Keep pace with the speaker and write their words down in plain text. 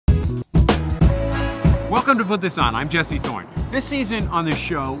Welcome to Put This On. I'm Jesse Thorne. This season on this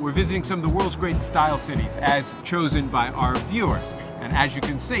show, we're visiting some of the world's great style cities as chosen by our viewers. And as you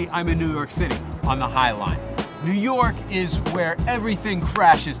can see, I'm in New York City on the High Line. New York is where everything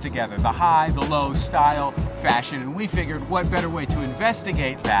crashes together, the high, the low, style, fashion, and we figured what better way to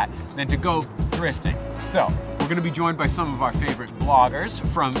investigate that than to go thrifting. So, we're going to be joined by some of our favorite bloggers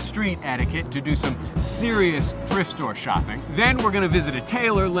from Street Etiquette to do some serious thrift store shopping. Then we're going to visit a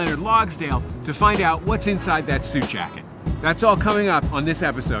tailor, Leonard Logsdale, to find out what's inside that suit jacket. That's all coming up on this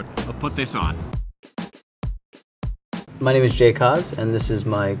episode of Put This On. My name is Jay Kaz, and this is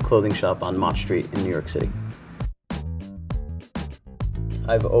my clothing shop on Mott Street in New York City.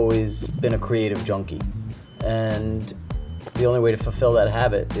 I've always been a creative junkie, and the only way to fulfill that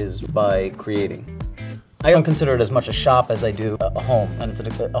habit is by creating. I don't consider it as much a shop as I do a home, and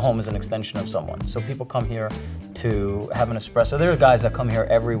a home is an extension of someone. So people come here to have an espresso. There are guys that come here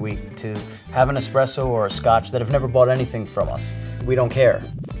every week to have an espresso or a scotch that have never bought anything from us. We don't care.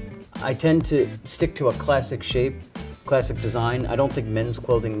 I tend to stick to a classic shape, classic design. I don't think men's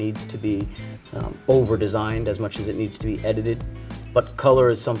clothing needs to be over-designed as much as it needs to be edited. But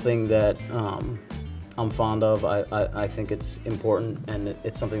color is something that I'm fond of. I think it's important, and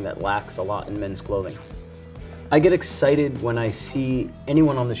it's something that lacks a lot in men's clothing. I get excited when I see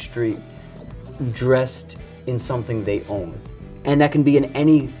anyone on the street dressed in something they own. And that can be in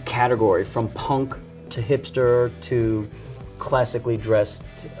any category, from punk to hipster to classically dressed,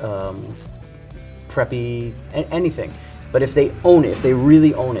 preppy, anything. But if they own it, if they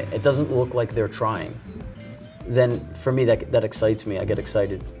really own it, it doesn't look like they're trying, then for me that excites me. I get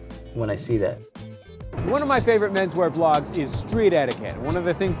excited when I see that. One of my favorite menswear blogs is Street Etiquette. One of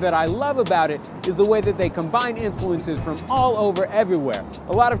the things that I love about it is the way that they combine influences from all over everywhere.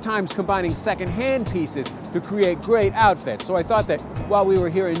 A lot of times combining second-hand pieces to create great outfits. So I thought that while we were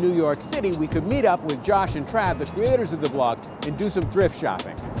here in New York City, we could meet up with Josh and Trav, the creators of the blog, and do some thrift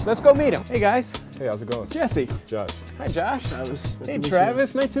shopping. Let's go meet them. Hey guys. Hey, how's it going? Jesse. Josh. Hi Josh. Travis. Hey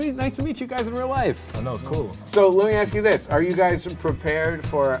Travis, nice to meet you guys in real life. I know, it's cool. So let me ask you this, are you guys prepared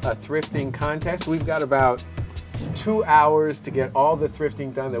for a thrifting contest? We've got about 2 hours to get all the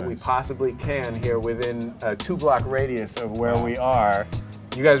thrifting done that we possibly can here within a 2-block radius of where we are.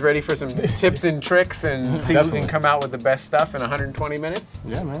 You guys ready for some tips and tricks and see who can come out with the best stuff in 120 minutes?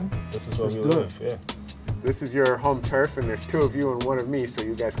 Yeah, man. This is what we live. Yeah. This is your home turf, and there's 2 of you and 1 of me, so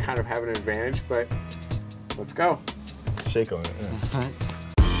you guys kind of have an advantage, but let's go. Shake on it, yeah. All right.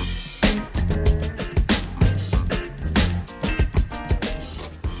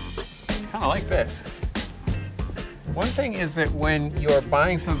 Kind of like this. One thing is that when you're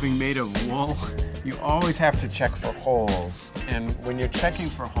buying something made of wool, you always have to check for holes. And when you're checking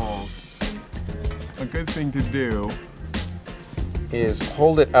for holes, a good thing to do is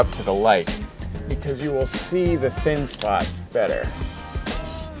hold it up to the light, because you will see the thin spots better.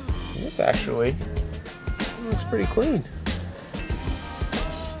 And this actually looks pretty clean.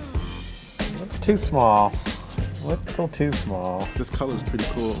 A little too small. A little too small. This color is pretty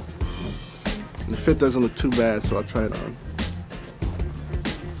cool. And the fit doesn't look too bad, so I'll try it on.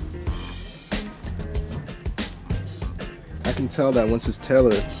 I can tell that once it's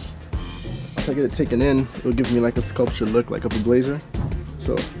tailored, if I get it taken in, it'll give me like a sculpture look, like of a blazer.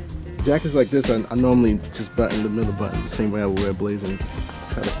 So jackets like this, I normally just button the middle button the same way I would wear a blazer and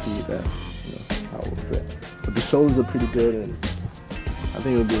try to see that, how it will fit. But the shoulders are pretty good, and I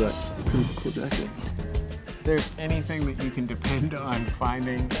think it'll be like a pretty cool jacket. If there's anything that you can depend on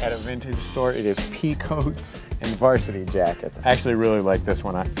finding at a vintage store, it is pea coats and varsity jackets. I actually really like this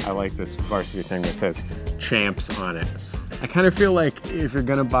one. I like this varsity thing that says Champs on it. I kind of feel like if you're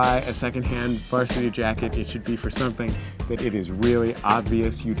gonna buy a secondhand varsity jacket, it should be for something that it is really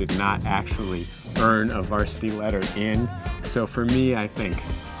obvious you did not actually earn a varsity letter in. So for me, I think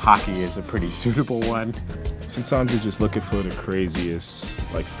hockey is a pretty suitable one. Sometimes you're just looking for the craziest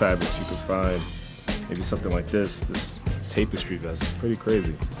like fabrics you can find. Maybe something like this tapestry vest is pretty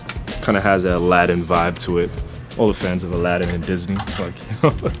crazy. Kind of has an Aladdin vibe to it. All the fans of Aladdin and Disney, like,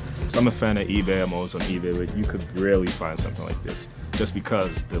 So I'm a fan of eBay. I'm always on eBay, but you could rarely find something like this just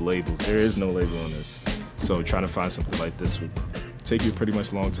because the labels. There is no label on this, so trying to find something like this would take you pretty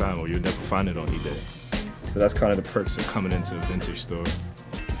much a long time, or you'll never find it on eBay. So that's kind of the perks of coming into a vintage store.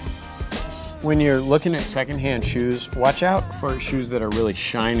 When you're looking at secondhand shoes, watch out for shoes that are really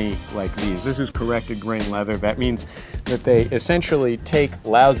shiny like these. This is corrected grain leather. That means that they essentially take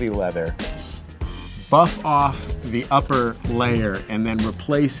lousy leather, buff off the upper layer, and then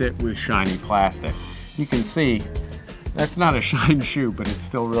replace it with shiny plastic. You can see that's not a shine shoe, but it's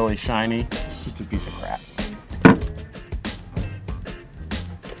still really shiny. It's a piece of crap.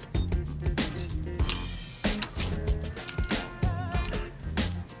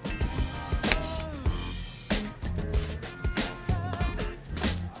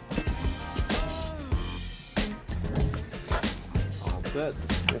 set.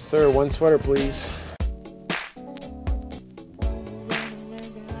 Yes, sir. One sweater, please.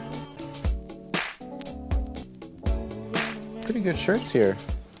 Pretty good shirts here.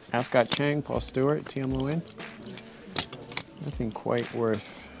 Ascot Chang, Paul Stewart, T.M. Lewin. Nothing quite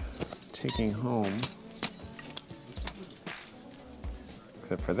worth taking home.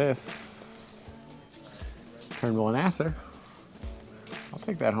 Except for this. Turnbull and Asser. I'll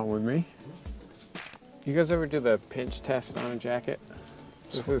take that home with me. You guys ever do the pinch test on a jacket?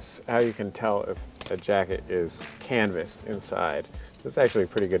 This is how you can tell if a jacket is canvassed inside. This is actually a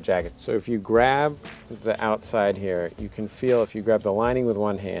pretty good jacket. So if you grab the outside here, you can feel, if you grab the lining with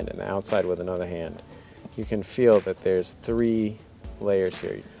one hand and the outside with another hand, you can feel that there's 3 layers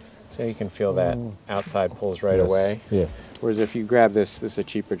here. So you can feel that outside pulls right away. Yeah. Whereas if you grab this is a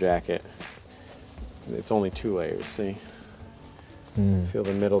cheaper jacket, it's only 2 layers, see? Feel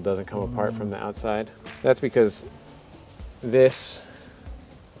the middle doesn't come apart from the outside. That's because this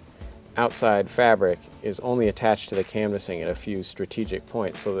outside fabric is only attached to the canvassing at a few strategic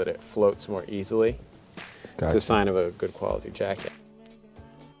points so that it floats more easily. Gotcha. It's a sign of a good quality jacket.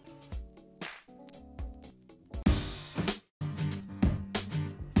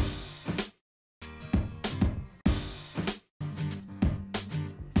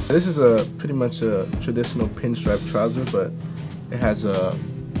 This is pretty much a traditional pinstripe trouser, but it has a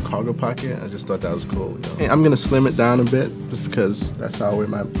cargo pocket. I just thought that was cool. You know? I'm gonna slim it down a bit just because that's how I wear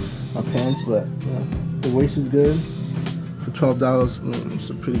my pants. But you know, the waist is good. For $12, it's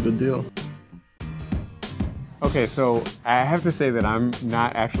a pretty good deal. Okay, so I have to say that I'm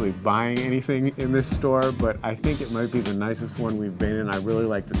not actually buying anything in this store, but I think it might be the nicest one we've been in. I really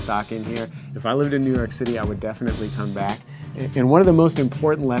like the stock in here. If I lived in New York City, I would definitely come back. And one of the most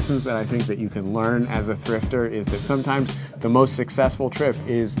important lessons that I think that you can learn as a thrifter is that sometimes the most successful trip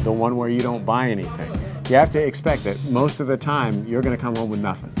is the one where you don't buy anything. You have to expect that most of the time you're going to come home with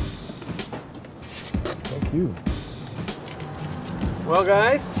nothing. Thank you. Well,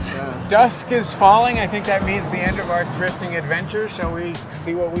 guys, dusk is falling. I think that means the end of our thrifting adventure. Shall we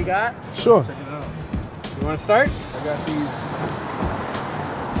see what we got? Sure. Check it out. You want to start? I got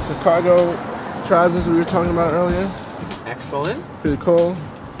the cargo trousers we were talking about earlier. Excellent. Pretty cool.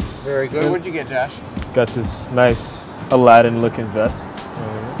 Very good. What'd you get, Josh? Got this nice Aladdin-looking vest.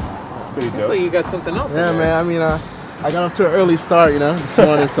 Pretty Seems dope. like you got something else in Yeah, there. man. I mean, I got off to an early start, you know, this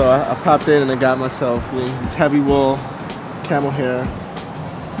morning, so I popped in and I got myself these heavy wool, camel hair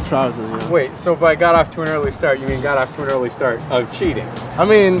trousers. You know? Wait, so by got off to an early start, you mean got off to an early start of cheating? I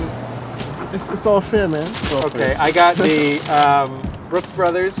mean, it's all fair, man. It's all Okay, fair. I got the Brooks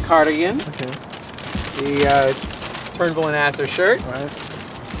Brothers cardigan, Okay. the Turnbull and Asser shirt. All right.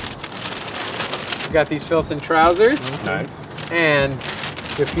 We got these Filson trousers, Nice. and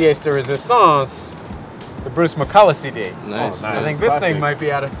the pièce de résistance, the Bruce McCullough CD. Nice. I think this thing might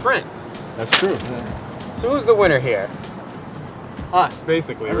be out of print. That's true. So who's the winner here? Us,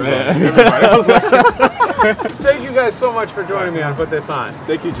 basically, right? Everybody else. Thank you guys so much for joining me on Put This On.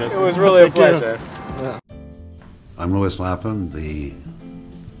 Thank you, Jesse. It was really a Thank you. pleasure. I'm Louis Lapham, the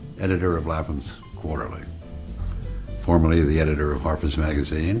editor of Lapham's Quarterly, formerly the editor of Harper's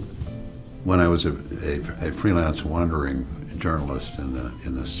Magazine. When I was a freelance wandering journalist in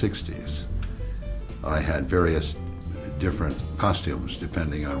the 60s, I had various different costumes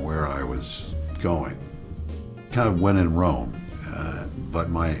depending on where I was going. Kind of when in Rome, but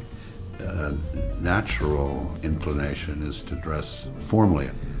my natural inclination is to dress formally.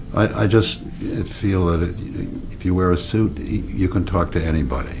 I just feel that if you wear a suit, you can talk to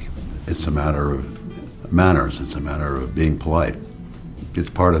anybody. It's a matter of manners, it's a matter of being polite. It's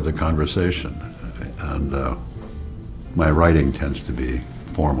part of the conversation, and my writing tends to be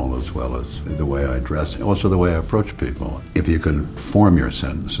formal as well as the way I dress, also the way I approach people. If you can form your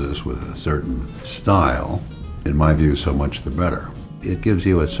sentences with a certain style, in my view, so much the better. It gives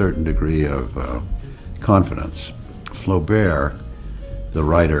you a certain degree of confidence. Flaubert, the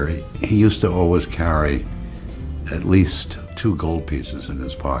writer, he used to always carry at least 2 gold pieces in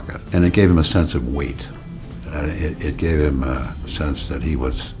his pocket, and it gave him a sense of weight. It gave him a sense that he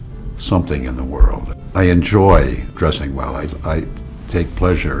was something in the world. I enjoy dressing well. I take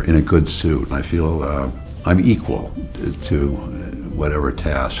pleasure in a good suit. I feel I'm equal to whatever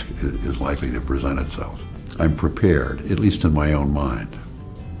task is likely to present itself. I'm prepared, at least in my own mind.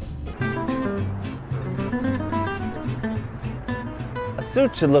 A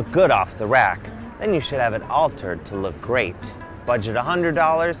suit should look good off the rack, then you should have it altered to look great. Budget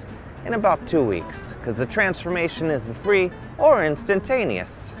 $100 in about 2 weeks, because the transformation isn't free or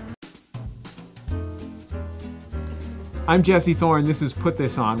instantaneous. I'm Jesse Thorne. This is Put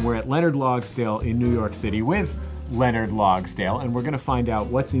This On. We're at Leonard Logsdale in New York City with Leonard Logsdale, and we're going to find out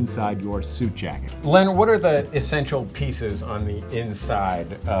what's inside your suit jacket. Leonard, what are the essential pieces on the inside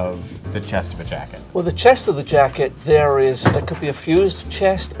of the chest of a jacket? Well, the chest of the jacket, there could be a fused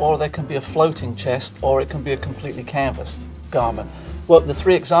chest, or there can be a floating chest, or it can be a completely canvassed garment. Well, the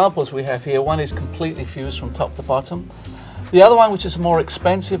three examples we have here, one is completely fused from top to bottom. The other one, which is a more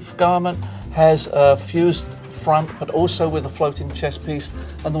expensive garment, has a fused front, but also with a floating chest piece,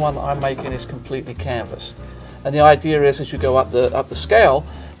 and the one that I'm making is completely canvassed. And the idea is, as you go up the scale,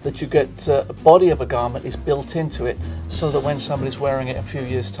 that you get the body of a garment is built into it, so that when somebody's wearing it a few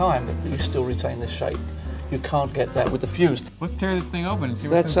years' time, that you still retain this shape. You can't get that with the fused. Let's tear this thing open and see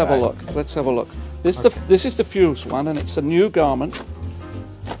what's Let's inside. have a look. Let's have a look. This is the fused one, and it's a new garment.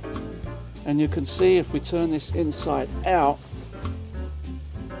 And you can see if we turn this inside out,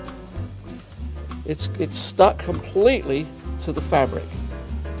 it's stuck completely to the fabric,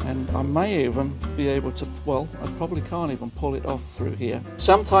 and I may even be able to, well, I probably can't even pull it off through here.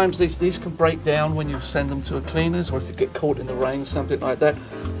 Sometimes these can break down when you send them to a cleaners, or if you get caught in the rain, something like that.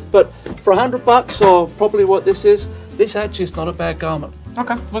 But for $100, or probably what this actually is not a bad garment.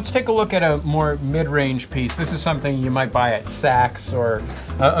 Okay, let's take a look at a more mid-range piece. This is something you might buy at Saks or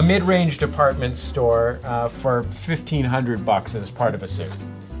a mid-range department store for $1,500 as part of a suit.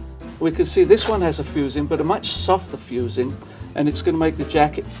 We can see this one has a fusing, but a much softer fusing, and it's going to make the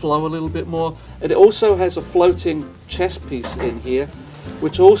jacket flow a little bit more. And it also has a floating chest piece in here,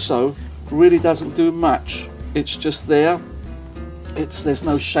 which also really doesn't do much. It's just there. There's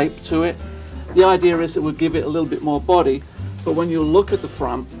no shape to it. The idea is that we'll give it a little bit more body, but when you look at the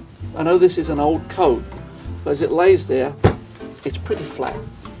front, I know this is an old coat, but as it lays there, it's pretty flat.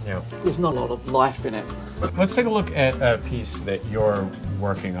 Yeah. There's not a lot of life in it. Let's take a look at a piece that you're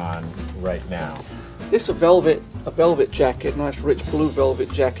working on right now. This is a velvet jacket, nice rich blue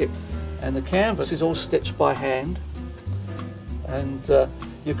velvet jacket, and the canvas is all stitched by hand, and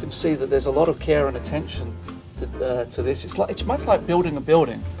you can see that there's a lot of care and attention to this. It's much like building a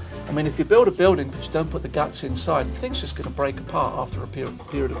building. I mean, if you build a building but you don't put the guts inside, the thing's just going to break apart after a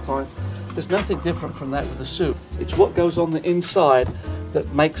period of time. There's nothing different from that with the suit. It's what goes on the inside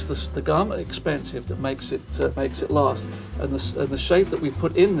that makes the garment expensive, that makes it last. And the shape that we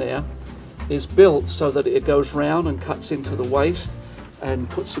put in there is built so that it goes round and cuts into the waist and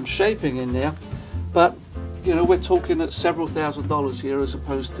puts some shaping in there. But you know, we're talking at several $1,000s here as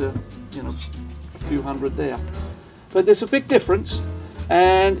opposed to, you know, a few hundred there. But there's a big difference.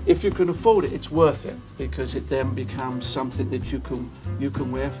 And if you can afford it, it's worth it, because it then becomes something that you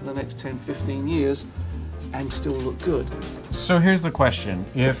can wear for the next 10, 15 years and still look good. So here's the question.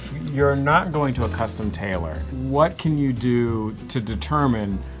 If you're not going to a custom tailor, what can you do to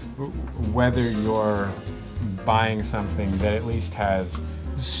determine whether you're buying something that at least has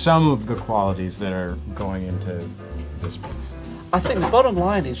some of the qualities that are going into this piece? I think the bottom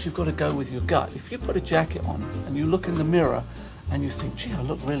line is you've got to go with your gut. If you put a jacket on and you look in the mirror and you think, gee, I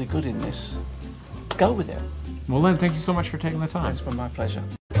look really good in this, go with it. Well, Len, thank you so much for taking the time. It's been my pleasure.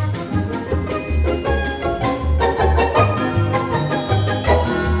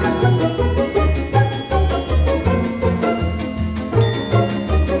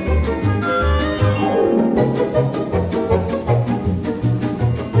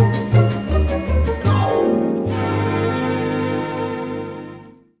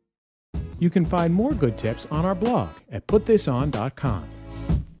 You can find more good tips on our blog at putthison.com.